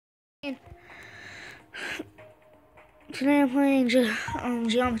Today I'm playing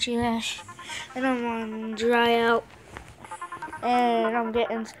Geometry Dash, and I'm on Dry Out, and I'm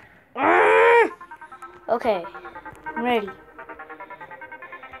getting... Okay, I'm ready.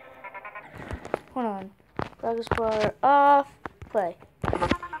 Hold on. Progress bar off. Play.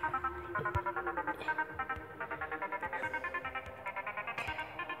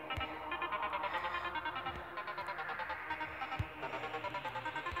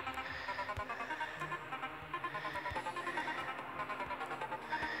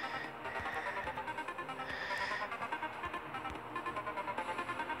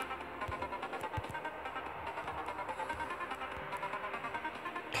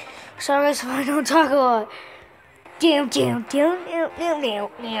 Sorry guys if I don't talk a lot.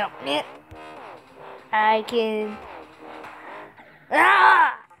 I can...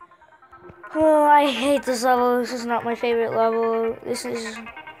 Ah! Oh, I hate this level. This is not my favorite level. This is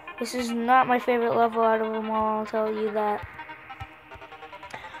not my favorite level out of them all, I'll tell you that.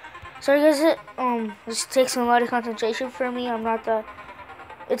 Sorry guys, this takes a lot of concentration for me.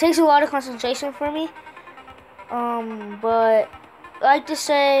 It takes a lot of concentration for me. But I'd like to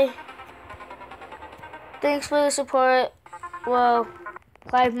say thanks for the support. Well,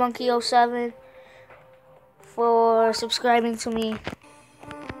 Clive Monkey 07 for subscribing to me.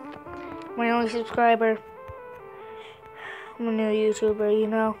 My only subscriber. I'm a new YouTuber, you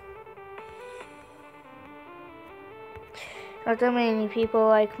know. Not that many people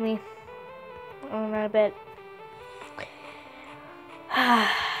like me. I bet.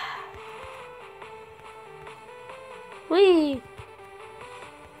 Whee!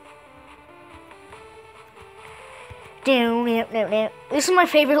 This is my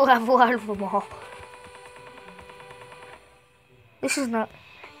favorite level out of them all. This is not...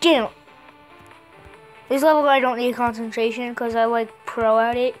 Damn! This level I don't need concentration because I like pro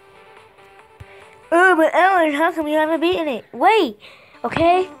at it. Oh, but Ellen, how come you haven't beaten it? Wait!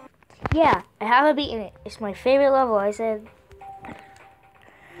 Okay? Yeah, I haven't beaten it. It's my favorite level, I said.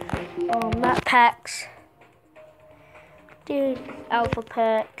 Map packs. Dude, alpha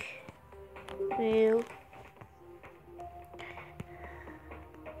pack. Bruuuh.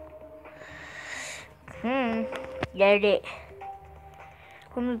 Get it.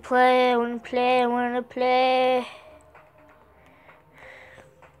 Wanna play.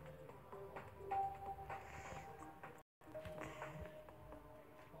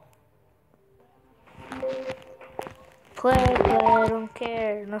 Play, I don't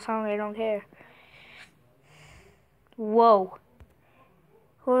care. No song, I don't care. Whoa.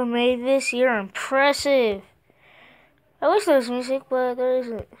 Whoever made this, you're impressive. I wish there was music, but there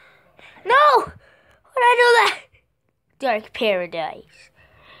isn't. No! Why'd I do that? Dark Paradise.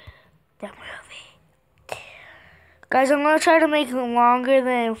 That movie. Guys, I'm gonna try to make longer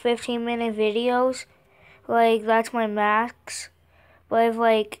than 15-minute videos. Like, that's my max. But if,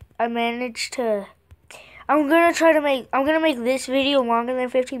 I managed to... I'm gonna make this video longer than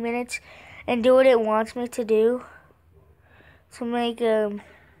 15 minutes and do what it wants me to do. To make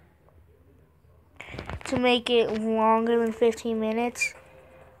it longer than 15 minutes.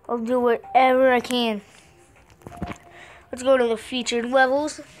 I'll do whatever I can. Let's go to the featured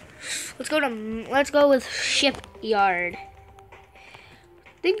levels. Let's go with Shipyard. I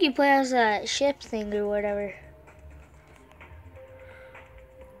think you play as that ship thing or whatever.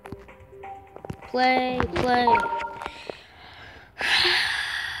 Play.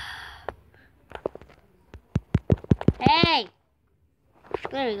 Hey!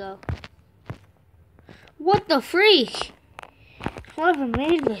 There we go. What the freak? Whoever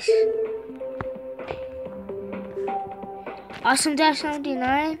made this?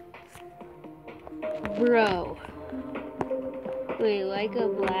 Awesome-79? Bro. Wait, like a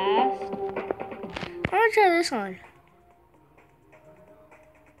blast? I'm gonna try this one.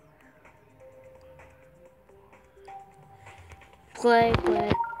 Play.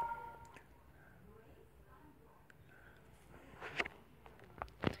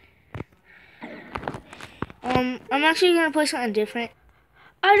 I'm actually gonna play something different.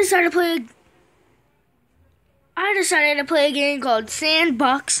 I decided to play a game called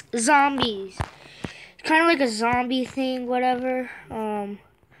Sandbox Zombies. It's kind of like a zombie thing, whatever.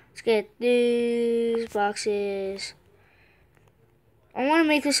 Let's get these boxes. I want to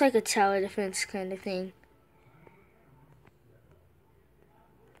make this like a tower defense kind of thing.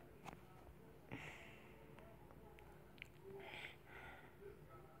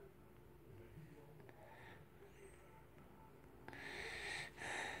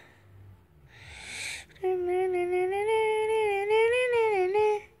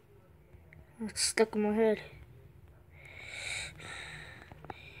 It's stuck in my head.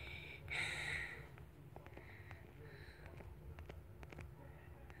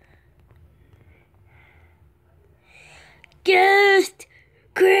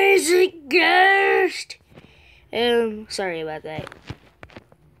 Ghost! Sorry about that.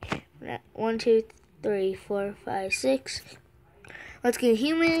 1, 2, 3, 4, 5, 6. Let's get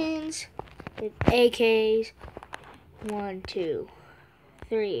humans with AKs. 1, 2,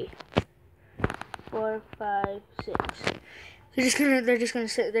 3, 4, 5, 6. They're just gonna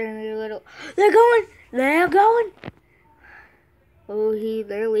sit there in their little. They're going. Oh,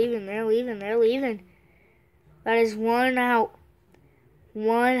 they're leaving. That is one out.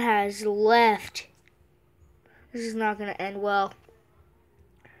 One has left. This is not gonna end well.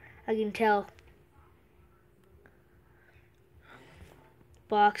 I can tell.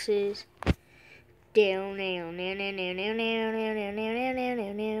 Boxes. Down.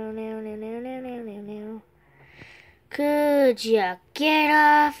 Could ya get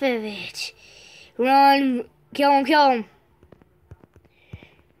off of it? Run! Kill him!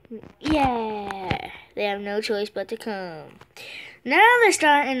 Yeah! They have no choice but to come. Now they're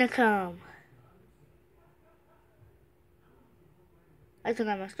starting to come. I think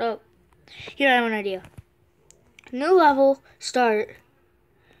I messed up. Here, I have an idea. New level, start.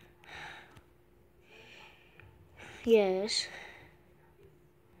 Yes.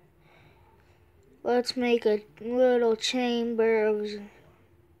 Let's make a little chamber of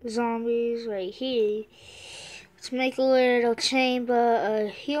zombies right here. Let's make a little chamber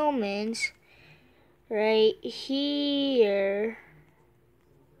of humans right here.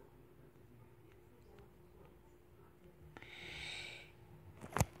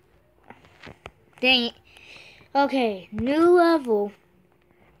 Dang it. Okay, new level.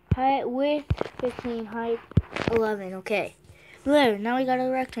 Height, width 15, height 11. Okay. There, now we got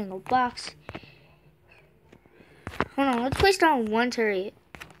a rectangle box. Hold on, let's place down one turret.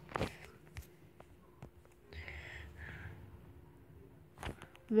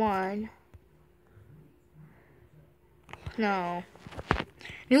 One. No.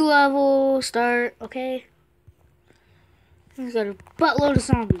 New level, start, okay. We've got a buttload of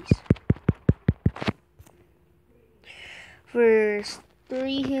zombies. First,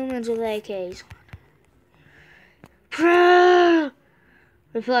 3 humans with AKs. I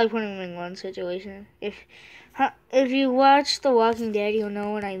feel like putting them in one situation. If you watch The Walking Dead, you'll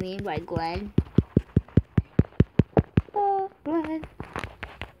know what I mean by Glenn. Oh, Glenn.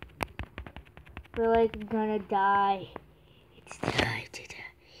 We're like gonna die. It's time to die.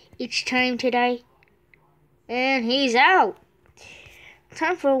 It's time to die. And he's out.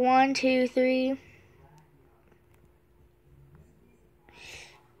 Time for 1, 2, 3.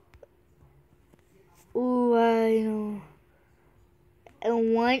 Ooh, I know.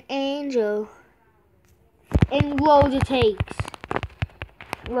 And 1 angel. And loads of takes.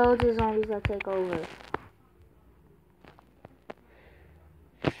 Loads of zombies that take over.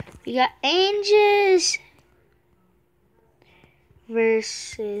 We got angels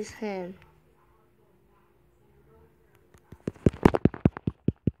versus him.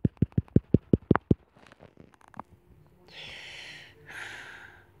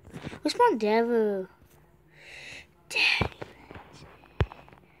 What's my devil?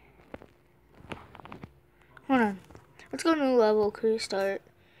 Hold on. Let's go to new level. Could we start?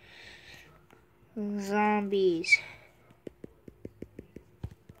 Zombies.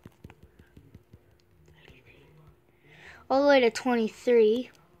 All the way to 23.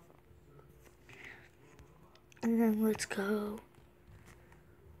 And then let's go.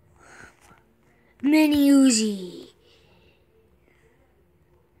 Mini Uzi.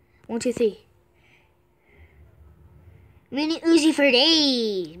 1, 2, 3. Mini Uzi for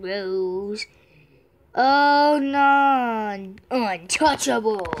days, bros. Oh, no.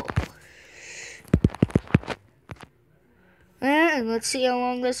 Untouchable. And let's see how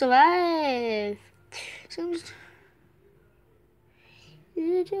long they survive. Seems...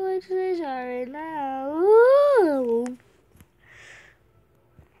 right now. Ooh.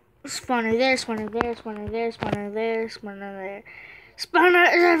 Spawner there, spawner there, spawner there, spawner there, spawner there.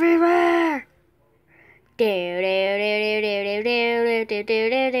 Spawners everywhere!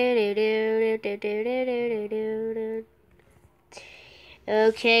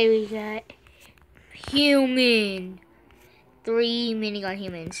 Okay, we got human. 3 minigun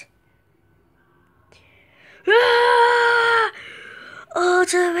humans. Ah!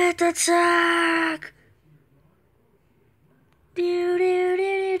 Ultimate attack!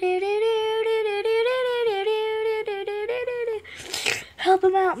 Help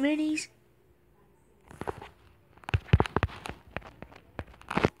him out, minis.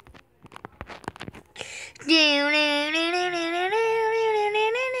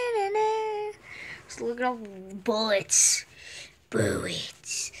 Just look at all the bullets.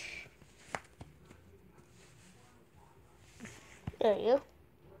 Bullets. There you go.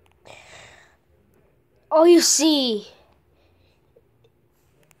 Oh, you see.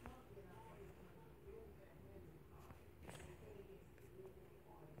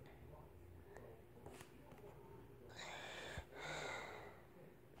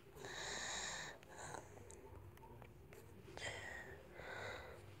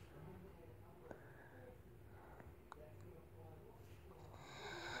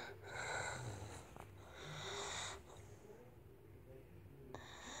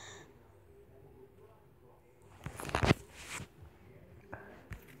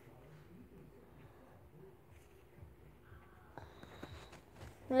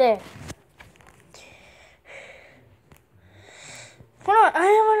 There. Hold on, I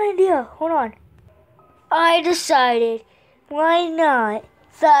have an idea. Hold on. I decided, why not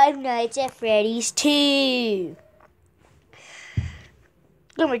Five Nights at Freddy's 2?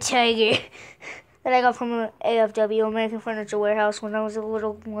 I'm a tiger that I got from an AFW, American Furniture Warehouse, when I was a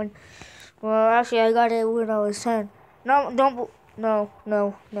little one. Well, actually, I got it when I was 10. No, don't. No.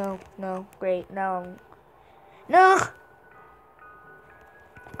 Great, now I'm. No!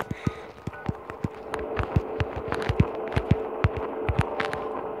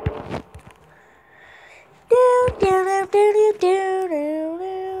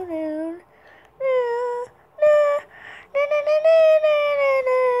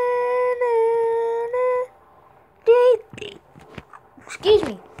 Excuse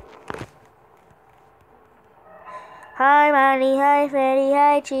me. Hi, Bonnie. Hi, Freddy.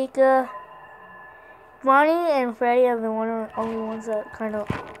 Hi, Chica. Bonnie and Freddy are the only ones that kind of.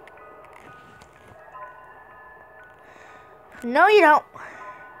 No, you don't.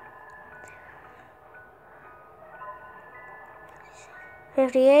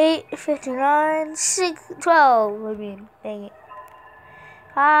 58, 59, 6, 12. I mean, dang it.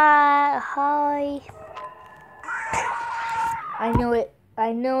 Hi. I knew it.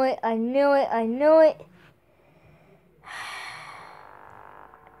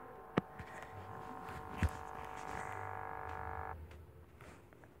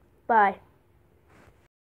 Bye.